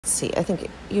see, I think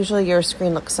usually your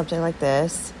screen looks something like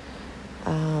this.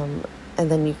 And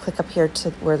then you click up here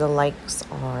to where the likes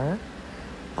are.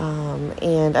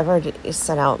 And I've already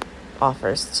sent out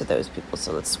offers to those people,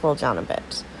 so let's scroll down a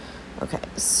bit. Okay,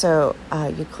 so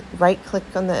you right click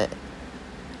on the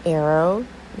arrow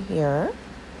here.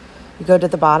 You go to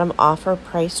the bottom, offer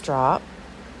price drop.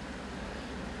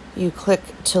 You click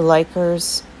to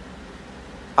likers,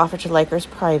 offer to likers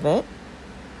private.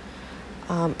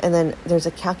 And then there's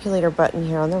a calculator button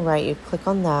here on the right. You click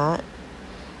on that.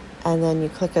 And then you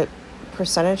click a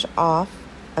percentage off.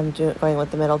 I'm going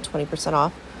with the middle, 20%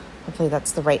 off. Hopefully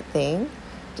that's the right thing.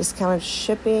 Discounted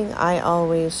shipping, I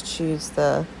always choose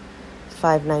the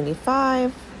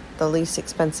 $5.95, the least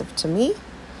expensive to me.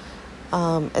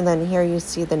 And then here you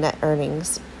see the net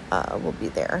earnings will be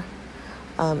there.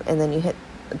 And then you hit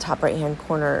the top right hand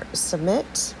corner,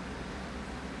 submit.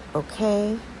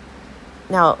 Okay.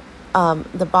 Now,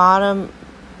 the bottom,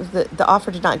 the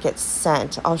offer did not get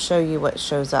sent. I'll show you what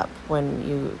shows up when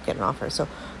you get an offer. So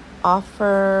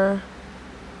offer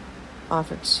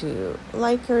to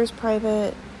likers,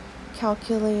 private,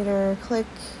 calculator, click.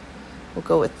 We'll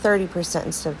go with 30%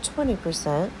 instead of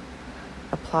 20%.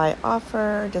 Apply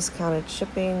offer, discounted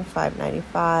shipping,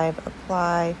 $5.95.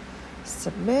 Apply,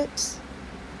 submit.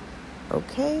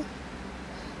 Okay.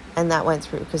 And that went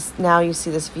through because now you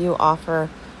see this view offer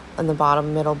on the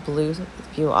bottom middle blue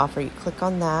view offer. You click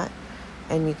on that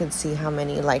and you can see how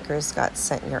many likers got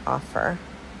sent your offer.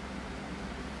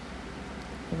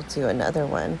 We'll do another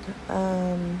one.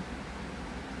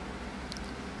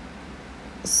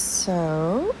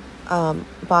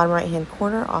 Bottom right hand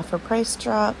corner, offer price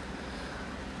drop,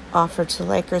 offer to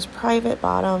likers private,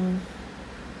 bottom,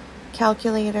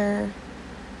 calculator.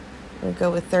 I'm going to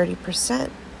go with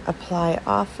 30%, apply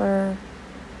offer,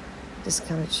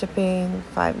 discounted shipping,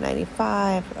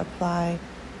 $5.95, apply,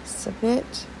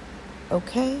 submit,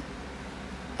 okay.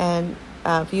 And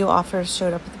view offers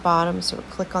showed up at the bottom, so we'll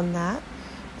click on that,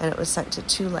 and it was sent to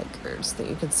 2 likers that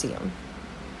you can see them.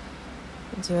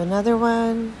 We'll do another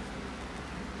one.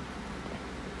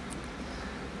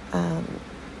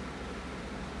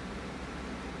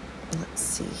 Let's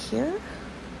see here.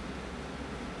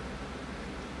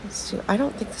 I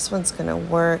don't think this one's going to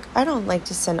work. I don't like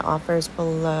to send offers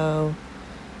below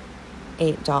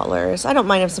 $8. I don't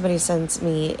mind if somebody sends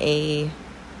me a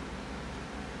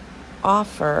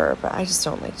offer, but I just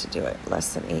don't like to do it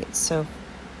less than 8. So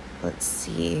let's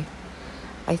see.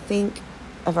 I think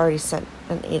I've already sent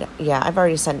an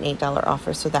 $8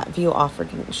 offer, so that view offer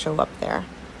didn't show up there.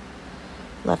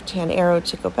 Left-hand arrow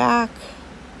to go back.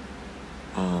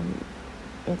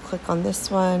 And click on this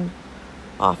one.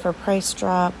 Offer price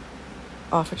drop.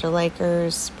 Offer to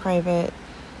likers, private.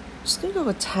 I'm just going to go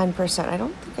with 10%. I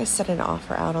don't think I set an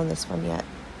offer out on this one yet.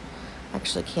 I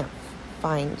actually can't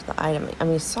find the item. I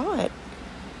mean, I saw it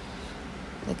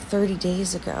like 30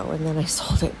 days ago, and then I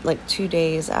sold it like 2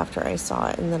 days after I saw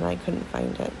it, and then I couldn't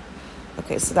find it.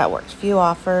 Okay, so that worked. View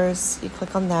offers. You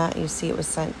click on that, and you see it was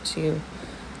sent to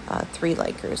 3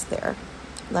 likers there.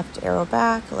 Left arrow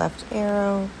back, left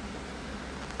arrow.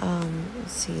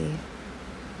 Let's see.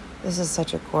 This is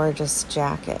such a gorgeous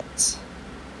jacket.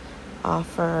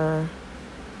 Offer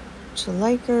to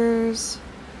likers.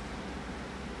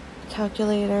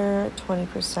 Calculator,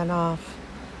 20% off.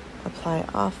 Apply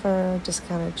offer.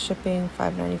 Discounted shipping,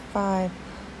 $5.95.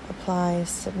 Apply,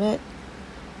 submit.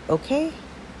 Okay.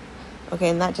 Okay,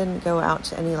 and that didn't go out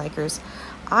to any likers.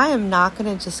 I am not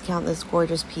going to discount this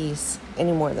gorgeous piece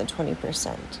any more than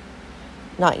 20%.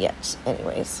 Not yet,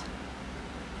 anyways.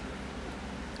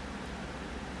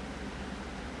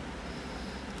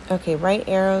 Okay, right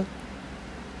arrow,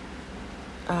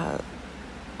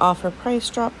 offer price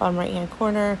drop, bottom right hand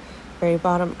corner, very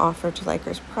bottom, offer to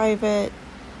likers private,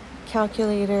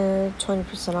 calculator,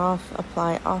 20% off,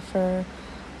 apply offer,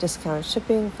 discounted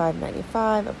shipping,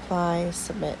 $5.95, apply,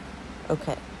 submit.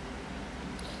 Okay.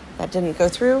 That didn't go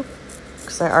through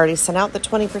because I already sent out the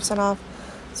 20% off,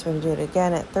 so we're going to do it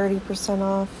again at 30%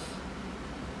 off.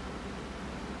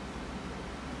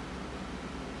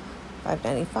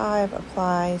 $5.95,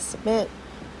 apply, submit.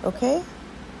 Okay.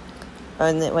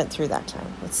 And it went through that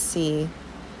time. Let's see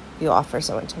view offers.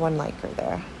 I went to 1 liker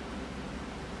there.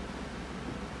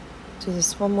 Do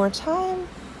this one more time.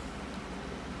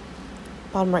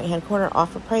 Bottom right hand corner,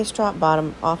 offer price drop,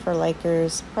 bottom offer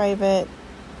likers private,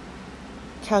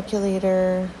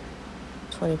 calculator,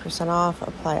 20% off,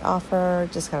 apply offer,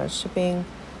 discounted shipping,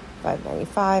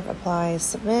 $5.95, apply,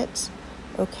 submit.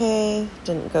 Okay,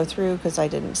 didn't go through because I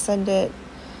didn't send it.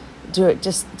 Do it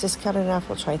just discounted enough.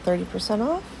 We'll try 30%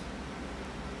 off.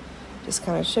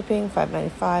 Discounted shipping,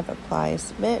 $5.95, apply,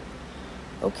 submit.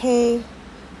 Okay,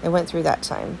 It went through that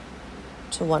time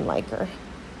to one liker.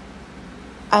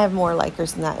 I have more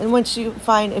likers than that. And once you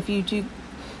find, if you do,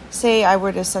 say I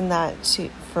were to send that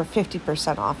for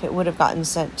 50% off, it would have gotten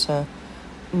sent to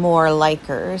more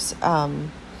likers,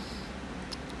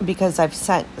 because I've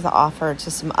sent the offer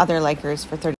to some other likers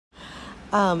for 30.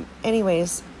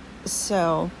 Anyways,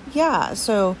 so yeah,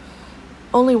 so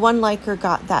only one liker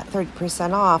got that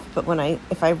 30% off, but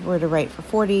if I were to write for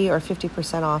 40 or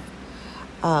 50% off,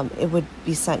 it would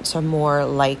be sent to more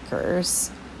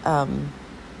likers,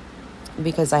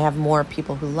 because I have more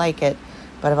people who like it,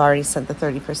 but I've already sent the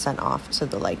 30% off to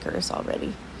the likers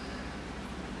already.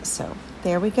 So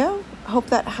there we go. Hope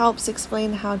that helps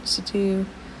explain how to do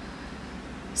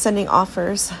sending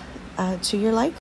offers to your likers.